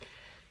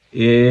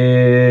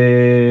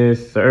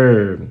Yes,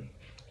 sir.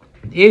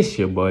 It's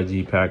your boy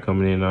G Pack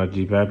coming in on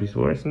G Pappy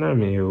Sports, and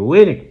I'm in here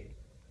with it.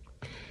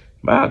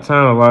 About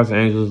time the Los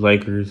Angeles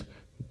Lakers.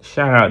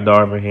 Shout out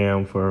Darvin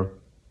Ham for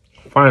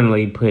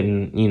finally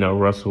putting,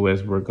 Russell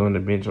Westbrook on the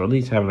bench, or at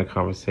least having a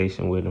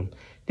conversation with him.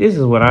 This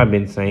is what I've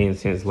been saying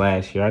since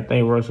last year. I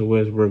think Russell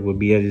Westbrook would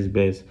be at his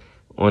best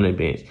on the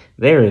bench.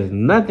 There is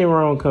nothing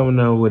wrong coming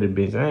on with the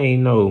bench.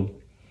 Ain't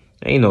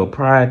no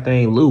pride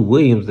thing. Lou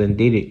Williams done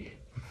did it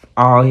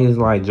all his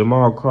life.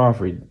 Jamal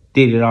Crawford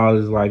did it all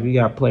his life. You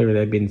got players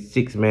that been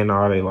six man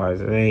all their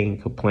lives, and they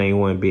ain't complain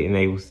one bit, and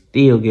they was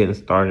still getting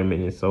started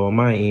minutes. So on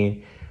my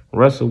end, not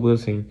Russell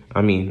Wilson.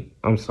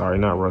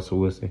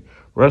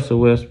 Russell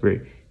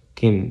Westbrook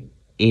can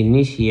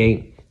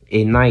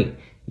ignite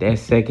that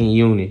second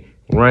unit,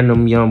 run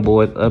them young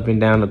boys up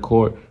and down the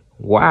court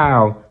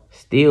while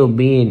still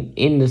being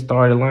in the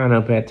starting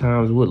lineup at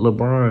times with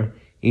LeBron.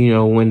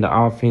 When the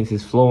offense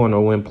is flowing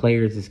or when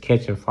players is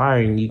catching fire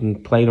and you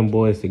can play them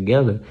boys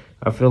together.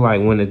 I feel like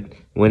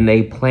when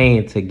they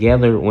playing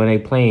together, when they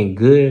playing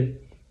good,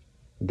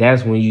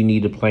 that's when you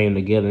need to play them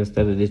together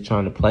instead of just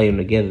trying to play them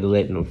together to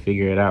letting them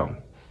figure it out.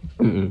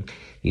 You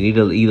need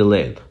to either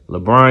let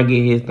LeBron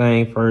get his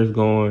thing first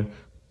going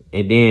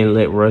and then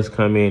let Russ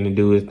come in and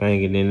do his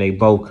thing, and then they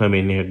both come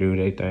in there and do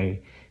their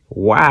thing.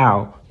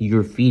 Wow,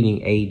 you're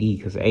feeding AD,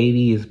 because AD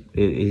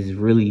is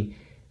really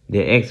the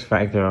X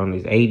factor on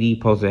this. AD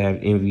supposed to have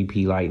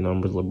MVP-like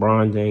numbers.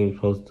 LeBron James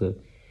supposed to,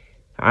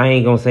 I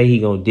ain't going to say he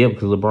going to dip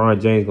because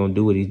LeBron James going to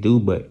do what he do,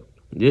 but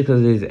just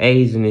because of his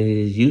age and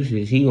his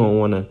usage, he going to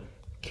want to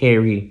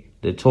carry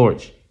the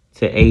torch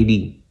to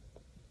AD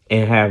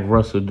and have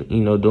Russell,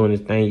 doing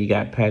his thing. You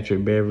got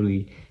Patrick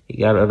Beverly. You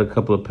got other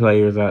couple of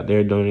players out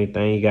there doing their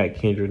thing. You got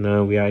Kendrick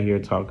Nunn we out here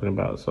talking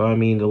about. So,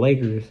 the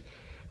Lakers,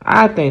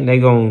 I think they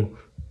going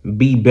to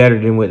be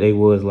better than what they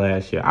was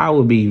last year. I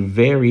would be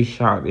very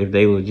shocked if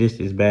they were just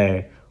as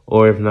bad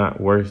or if not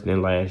worse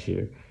than last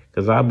year.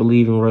 Because I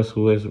believe in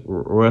Russell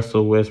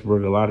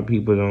Westbrook. A lot of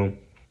people don't.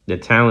 The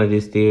talent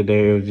is still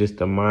there. It was just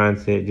the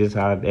mindset, just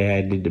how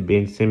they did the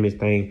Ben Simmons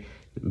thing.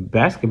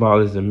 Basketball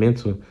is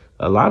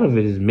a lot of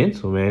it is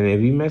mental, man.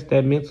 If you mess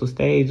that mental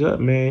stage up,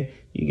 man,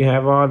 you can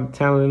have all the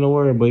talent in the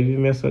world, but if you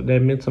mess up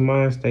that mental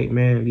mind state,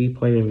 man, these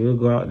players will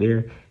go out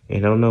there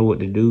and don't know what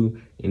to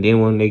do. And then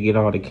when they get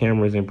all the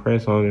cameras and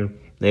press on them,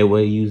 they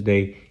will use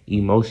their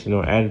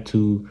emotional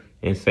attitude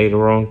and say the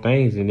wrong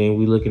things. And then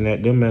we looking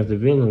at them as the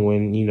villain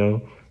when,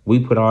 we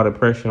put all the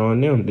pressure on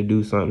them to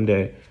do something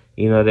that,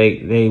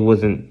 they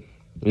wasn't,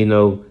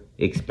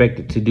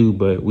 expected to do,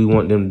 but we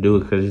want them to do it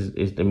because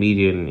it's the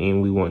media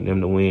and we want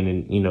them to win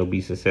and, be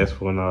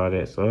successful and all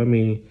that. So,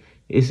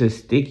 it's a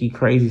sticky,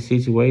 crazy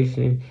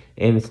situation,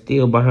 and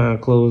still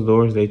behind closed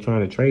doors, they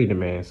trying to trade the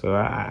man. So,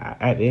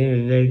 at the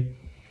end of the day,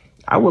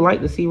 I would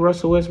like to see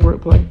Russell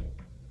Westbrook play.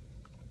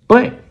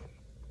 But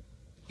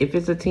if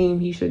it's a team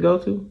he should go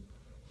to,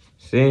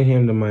 send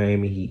him to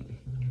Miami Heat.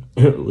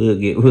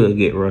 we'll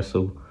get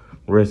Russell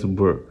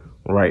Westbrook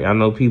right. I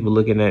know people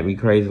looking at me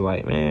crazy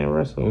like, man,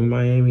 Russell in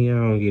Miami, I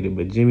don't get it.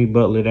 But Jimmy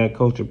Butler, that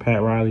coach,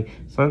 Pat Riley,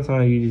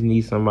 sometimes you just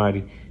need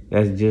somebody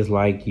that's just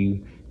like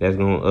you, that's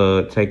going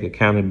to take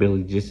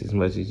accountability just as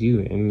much as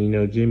you.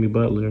 And, Jimmy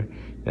Butler,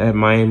 that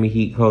Miami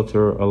Heat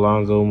culture,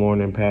 Alonzo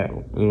Mourning, Pat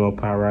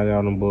Riley,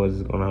 all them boys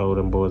is going to hold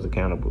them boys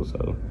accountable.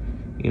 So,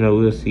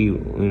 we'll see,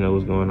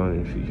 what's going on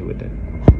in the future with that.